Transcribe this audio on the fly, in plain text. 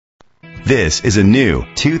This is a new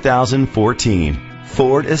 2014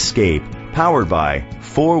 Ford Escape, powered by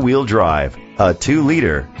four-wheel drive, a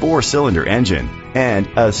 2-liter 4-cylinder engine, and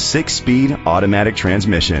a 6-speed automatic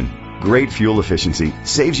transmission. Great fuel efficiency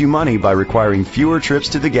saves you money by requiring fewer trips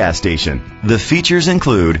to the gas station. The features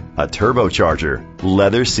include a turbocharger,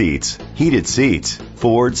 leather seats, heated seats,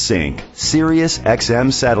 Ford Sync, Sirius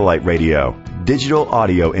XM satellite radio, digital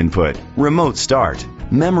audio input, remote start,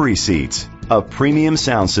 memory seats, a premium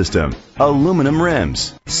sound system, aluminum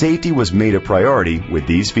rims. Safety was made a priority with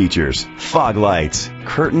these features: fog lights,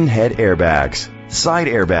 curtain head airbags, side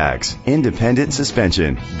airbags, independent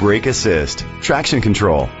suspension, brake assist, traction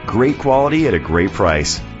control. Great quality at a great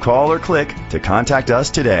price. Call or click to contact us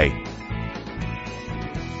today.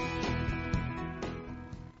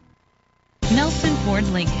 Nelson Ford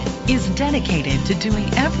Lincoln is dedicated to doing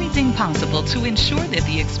everything possible to ensure that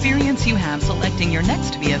the experience you have selecting your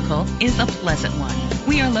next vehicle is a pleasant one.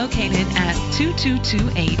 We are located at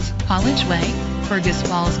 2228 College Way, Fergus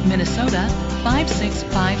Falls, Minnesota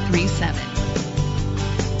 56537.